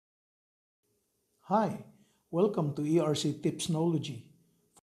Hi, welcome to ERC Tipsnology.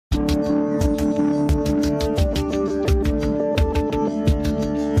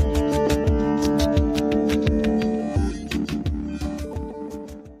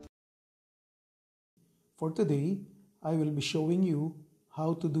 For today, I will be showing you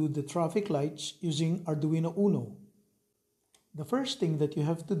how to do the traffic lights using Arduino Uno. The first thing that you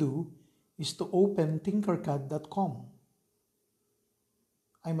have to do is to open tinkercad.com.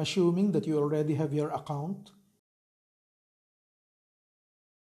 I'm assuming that you already have your account.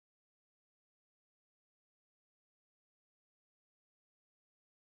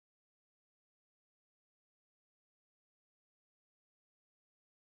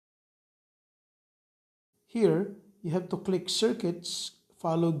 Here, you have to click Circuits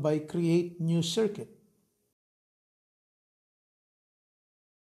followed by Create New Circuit.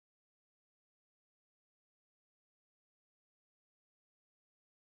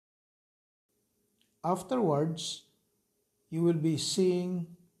 Afterwards, you will be seeing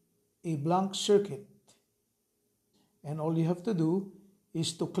a blank circuit. And all you have to do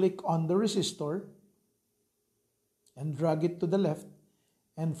is to click on the resistor and drag it to the left.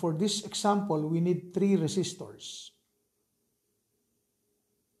 And for this example, we need 3 resistors.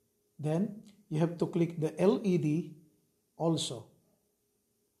 Then, you have to click the LED also.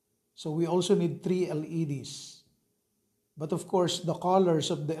 So we also need 3 LEDs. But of course, the colors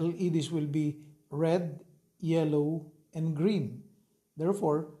of the LEDs will be red, yellow, and green.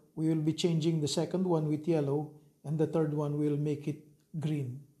 Therefore, we will be changing the second one with yellow, and the third one will make it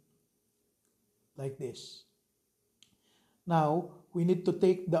green. Like this. Now, we need to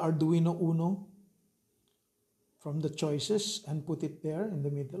take the Arduino Uno from the choices and put it there in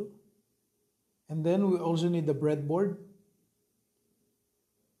the middle. And then we also need the breadboard.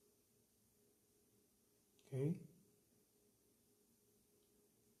 Okay.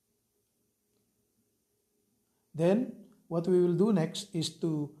 Then, what we will do next is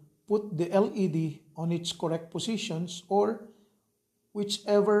to put the LED on its correct positions, or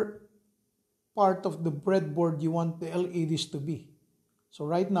whichever part of the breadboard you want the LEDs to be. So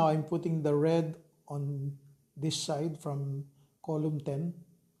right now, I'm putting the red on this side from column 10.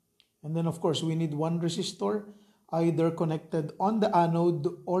 And then, of course, we need 1 resistor, either connected on the anode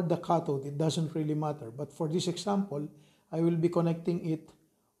or the cathode. It doesn't really matter. But for this example, I will be connecting it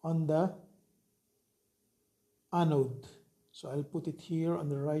on the anode. So I'll put it here on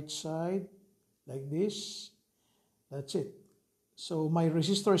the right side, like this. That's it. So my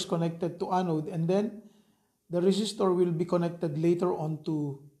resistor is connected to anode, and then the resistor will be connected later on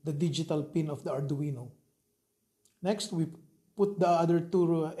to the digital pin of the Arduino. Next, we put the other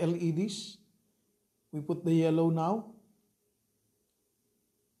 2 LEDs. We put the yellow now.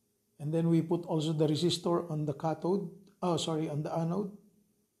 And then we put also the resistor on the cathode. On the anode.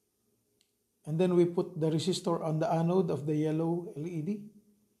 And then we put the resistor on the anode of the yellow LED.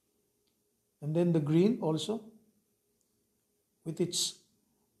 And then the green also, with its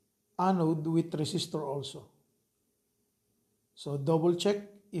anode with resistor also. So double check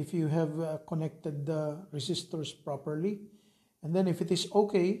if you have connected the resistors properly. And then if it is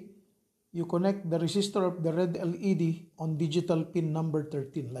okay, you connect the resistor of the red LED on digital pin number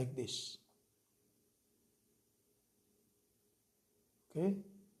 13 like this. Okay?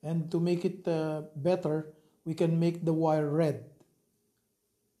 And to make it better, we can make the wire red.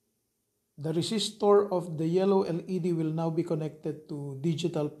 The resistor of the yellow LED will now be connected to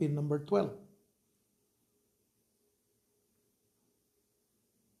digital pin number 12.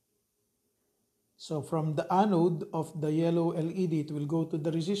 So from the anode of the yellow LED, it will go to the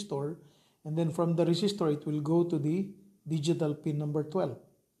resistor, and then from the resistor, it will go to the digital pin number 12.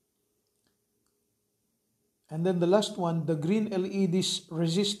 And then the last one, the green LED's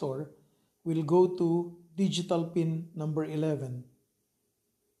resistor, will go to digital pin number 11.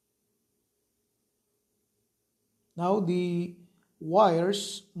 Now the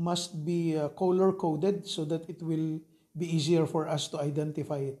wires must be color-coded so that it will be easier for us to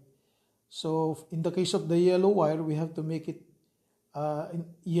identify it. So in the case of the yellow wire, we have to make it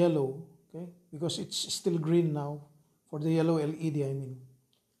yellow, okay? Because it's still green now for the yellow LED, I mean.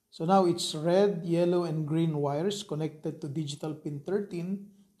 So now it's red, yellow, and green wires connected to digital pin 13,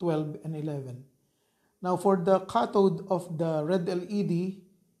 12, and 11. Now for the cathode of the red LED,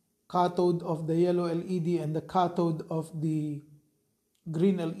 cathode of the yellow LED, and the cathode of the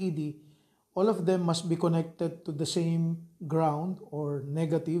green LED, all of them must be connected to the same ground or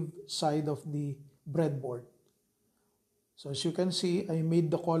negative side of the breadboard. So as you can see, I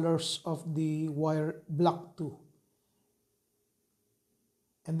made the colors of the wire black too.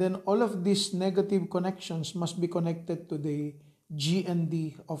 And then all of these negative connections must be connected to the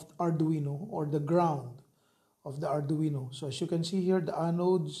GND of Arduino, or the ground of the Arduino. So as you can see here, the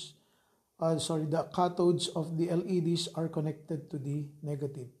the cathodes of the LEDs are connected to the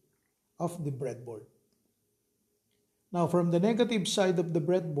negative of the breadboard. Now from the negative side of the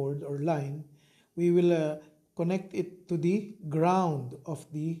breadboard or line, we will connect it to the ground of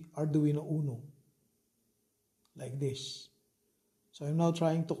the Arduino Uno, like this. So I'm now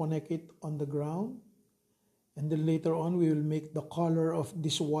trying to connect it on the ground, and then later on we will make the color of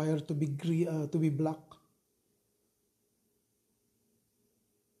this wire to be black.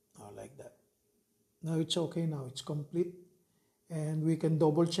 Like that. Now it's okay, now it's complete, and we can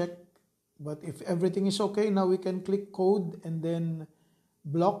double check. But if everything is okay, now we can click code and then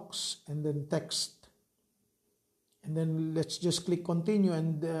blocks and then text. And then let's just click continue,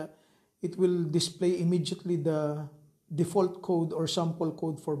 and it will display immediately the default code or sample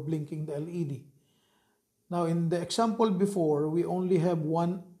code for blinking the LED. Now in the example before, we only have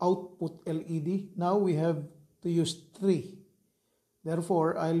one output LED. Now we have to use 3.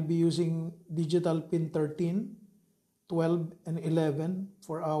 Therefore, I'll be using digital pin 13, 12, and 11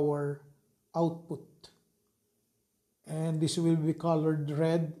 for our output. And this will be colored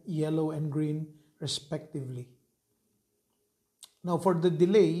red, yellow, and green respectively. Now for the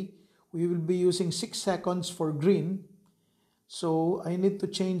delay, we will be using 6 seconds for green. So I need to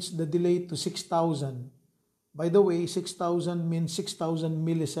change the delay to 6,000. By the way, 6,000 means 6,000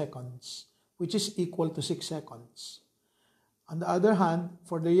 milliseconds, which is equal to 6 seconds. On the other hand,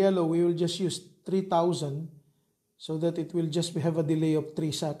 for the yellow, we will just use 3,000 so that it will just have a delay of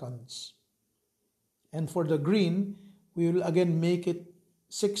 3 seconds. And for the green, we will again make it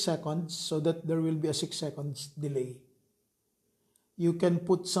 6 seconds so that there will be a 6 seconds delay. You can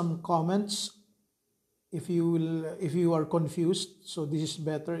put some comments if you are confused. So this is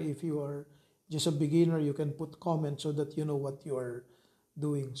better. If you are just a beginner, you can put comments so that you know what you are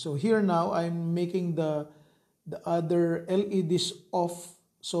doing. So here now, I'm making the other LEDs off.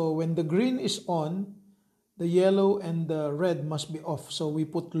 So when the green is on, the yellow and the red must be off. So we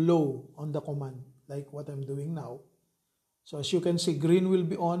put low on the command, like what I'm doing now. So as you can see, green will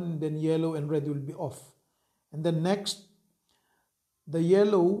be on, and then yellow and red will be off. And then next, the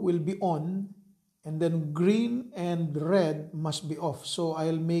yellow will be on, and then green and red must be off. So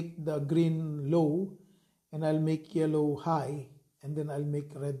I'll make the green low, and I'll make yellow high, and then I'll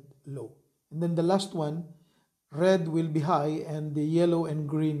make red low. And then the last one, red will be high, and the yellow and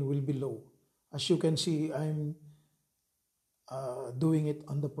green will be low. As you can see, I'm doing it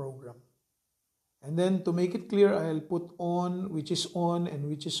on the program. And then to make it clear, I'll put on, which is on, and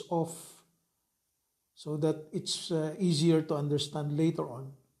which is off, so that it's easier to understand later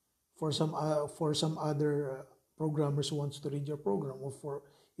on for some other programmers who wants to read your program, or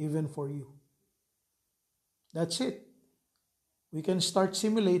even for you. That's it. We can start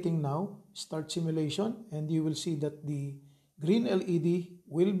simulating now. Start simulation, and you will see that the green LED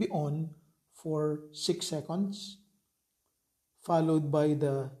will be on for 6 seconds, followed by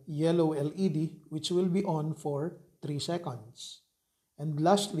the yellow LED, which will be on for 3 seconds. And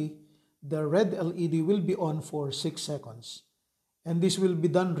lastly, the red LED will be on for 6 seconds. And this will be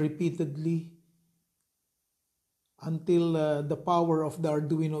done repeatedly until the power of the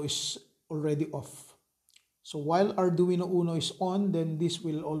Arduino is already off. So while Arduino Uno is on, then this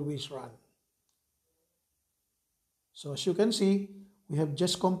will always run. So as you can see, we have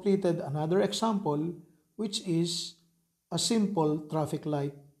just completed another example, which is a simple traffic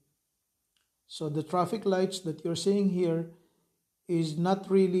light. So the traffic lights that you're seeing here is not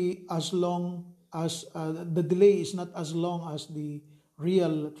really as long as, the delay is not as long as the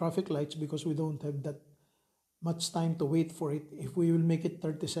real traffic lights, because we don't have that much time to wait for it if we will make it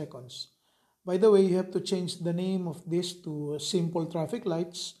 30 seconds. By the way, you have to change the name of this to simple traffic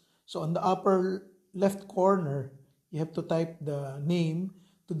lights. So on the upper left corner, you have to type the name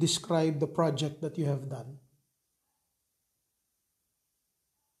to describe the project that you have done.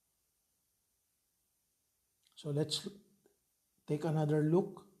 So let's take another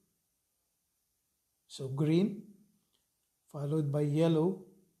look. So green, followed by yellow,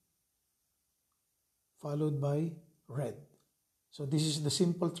 followed by red. So this is the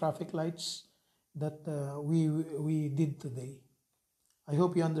simple traffic lights that we did today. I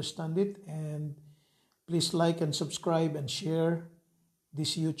hope you understand it, and please like and subscribe and share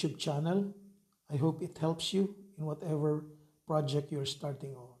this YouTube channel. I hope it helps you in whatever project you're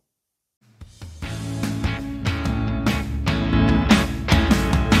starting on.